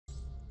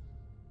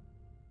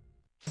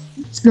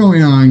What's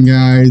going on,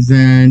 guys?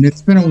 And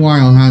it's been a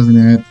while, hasn't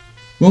it?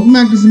 Welcome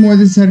back to some more of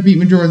This Is How to Beat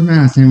Majora's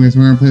Mask. Anyways,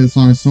 we're gonna play the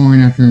song of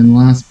Soaring after in the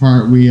last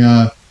part we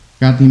got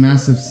the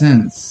Massive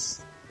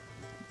Sense.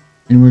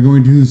 And we're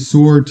going to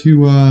soar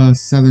to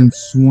Southern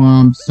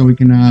Swamp so we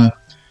can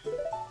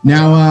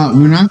now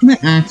we're not gonna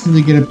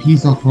actually get a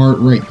piece of heart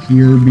right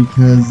here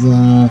because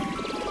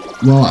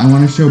well, I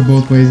want to show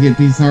both ways to get a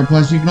piece of heart.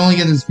 Plus, you can only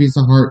get this piece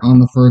of heart on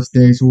the first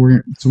day, so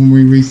when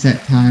we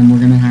reset time, we're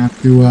gonna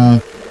have to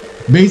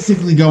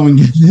basically go and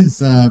get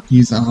this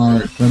piece of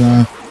heart. But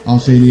I'll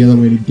show you the other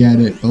way to get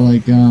it. But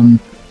like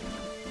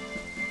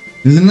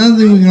there's another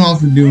thing we can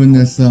also do in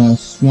this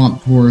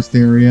swamp forest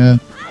area.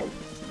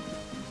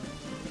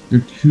 There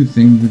are two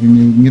things we can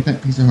do. We can get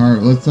that piece of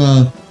heart. Let's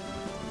load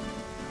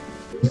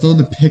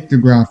the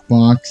pictograph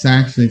box. I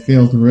actually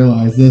failed to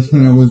realize this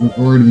when I was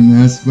recording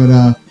this,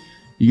 but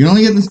you can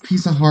only get this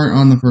piece of heart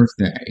on the first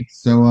day.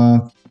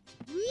 So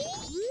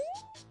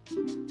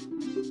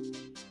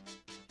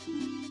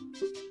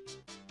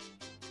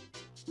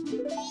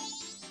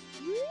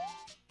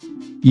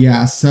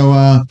yeah,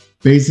 so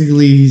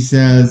basically he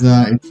says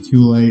it's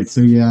too late,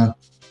 so yeah.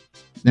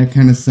 That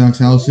kind of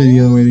sucks. I'll show you the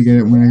other way to get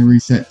it when I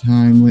reset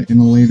time in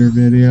a later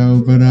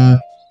video. But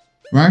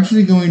we're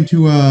actually going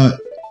to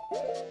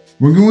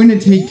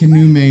take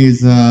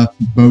Kanume's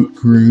boat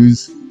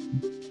cruise.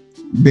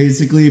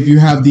 Basically, if you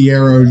have the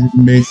arrows, you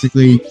can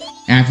basically,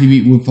 after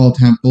you beat Woodfall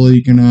Temple,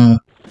 you can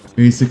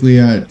basically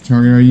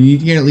target her. You need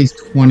to get at least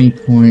 20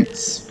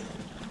 points.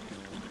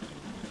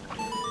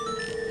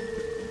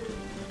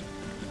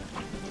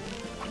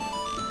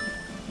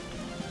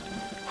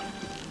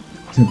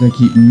 Except I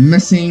keep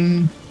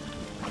missing.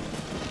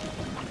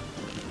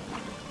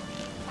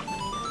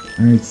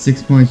 Alright,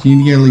 6 points. You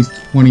need to get at least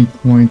 20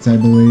 points, I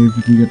believe,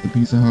 if you get the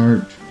piece of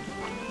heart.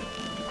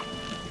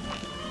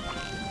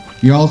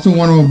 You also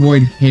want to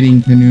avoid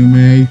hitting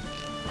Kanume,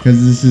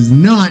 because this is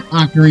not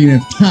Ocarina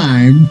of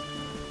Time.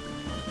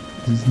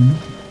 This is not.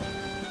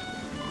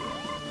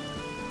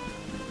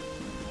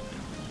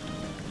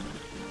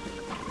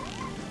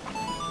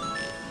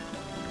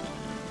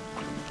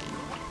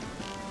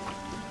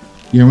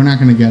 Yeah, we're not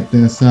gonna get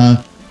this.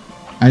 I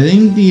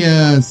think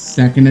the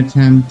second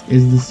attempt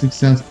is the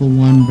successful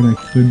one, but I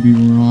could be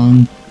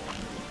wrong.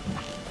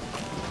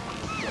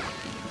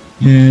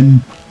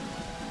 10,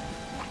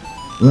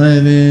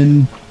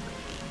 11,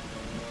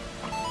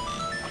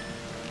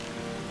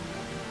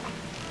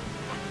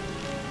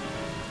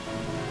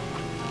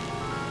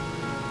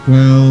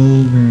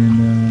 12,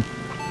 and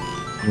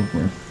go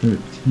for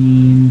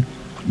 13.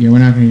 Yeah, we're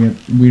not gonna get.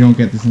 We don't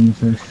get this on the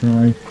first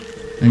try. I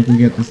think we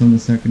get this on the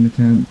second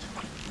attempt.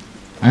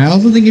 I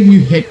also think if you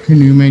hit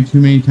Kanume too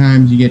many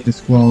times, you get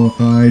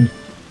disqualified.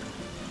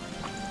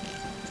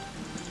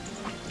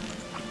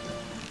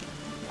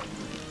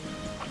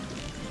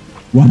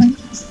 Why do I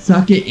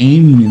suck at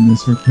aiming in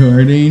this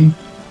recording?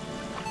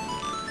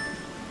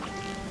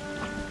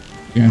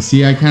 Yeah,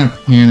 see, I kind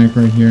of panic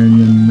right here and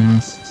then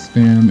mass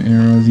spam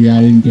arrows. Yeah,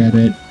 I didn't get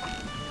it.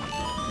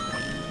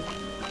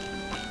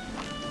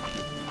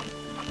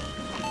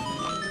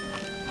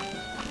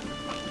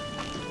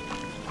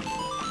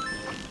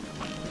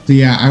 So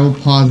yeah, I will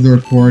pause the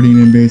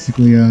recording and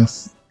basically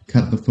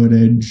cut the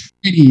footage.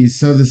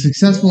 So the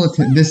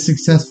this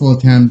successful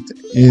attempt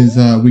is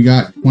we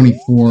got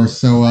 24.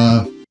 So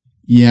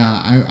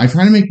yeah, I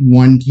try to make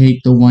one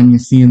take the one you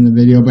see in the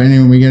video, but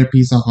anyway, we get a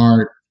piece of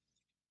heart.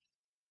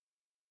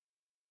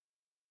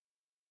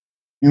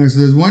 Anyway, so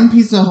there's one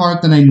piece of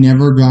heart that I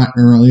never got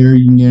earlier.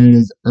 You can get it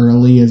as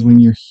early as when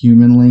you're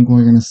Human Link.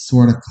 We're gonna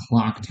sort of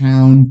Clock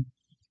Town.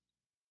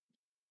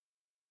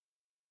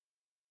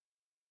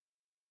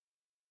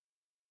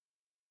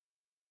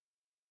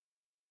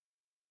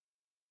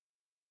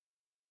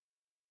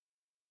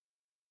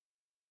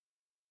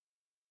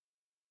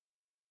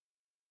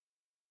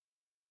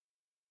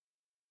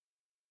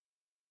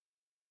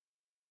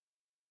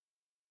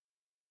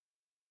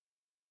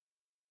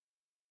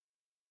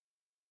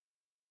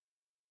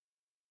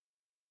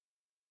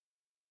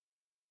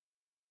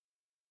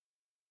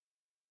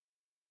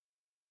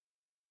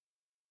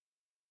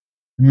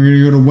 And we're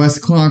gonna go to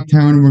West Clock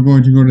Town, and we're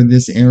going to go to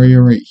this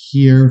area right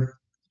here.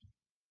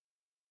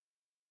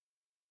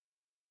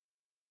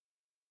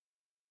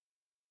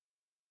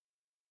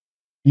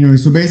 Anyway,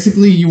 so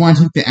basically you want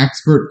to take the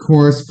expert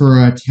course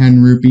for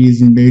 10 rupees,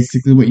 and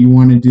basically what you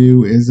want to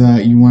do is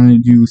you want to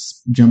do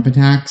jump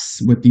attacks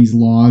with these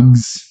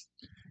logs.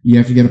 You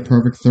have to get a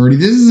perfect 30.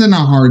 This isn't a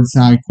hard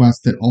side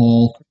quest at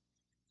all.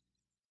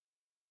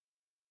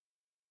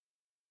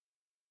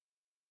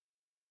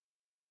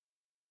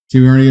 So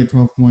we already get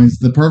 12 points.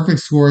 The perfect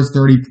score is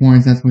 30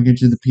 points. That's what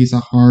gets you the piece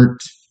of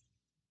heart.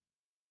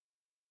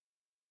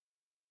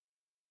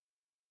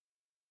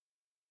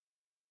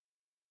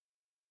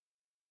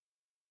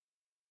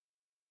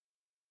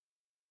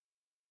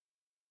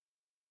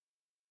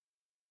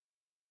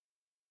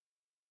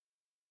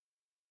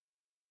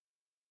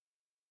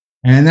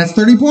 And that's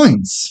 30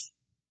 points.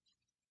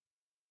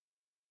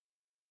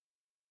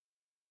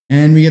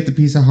 And we get the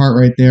piece of heart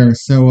right there.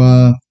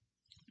 So,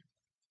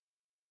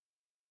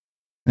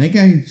 I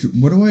think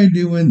what do I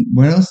do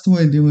what else do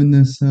I do in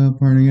this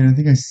part again? I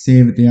think I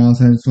save at the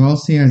outside, so I'll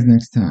see you guys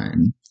next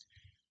time.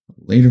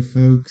 Later,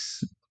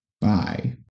 folks. Bye.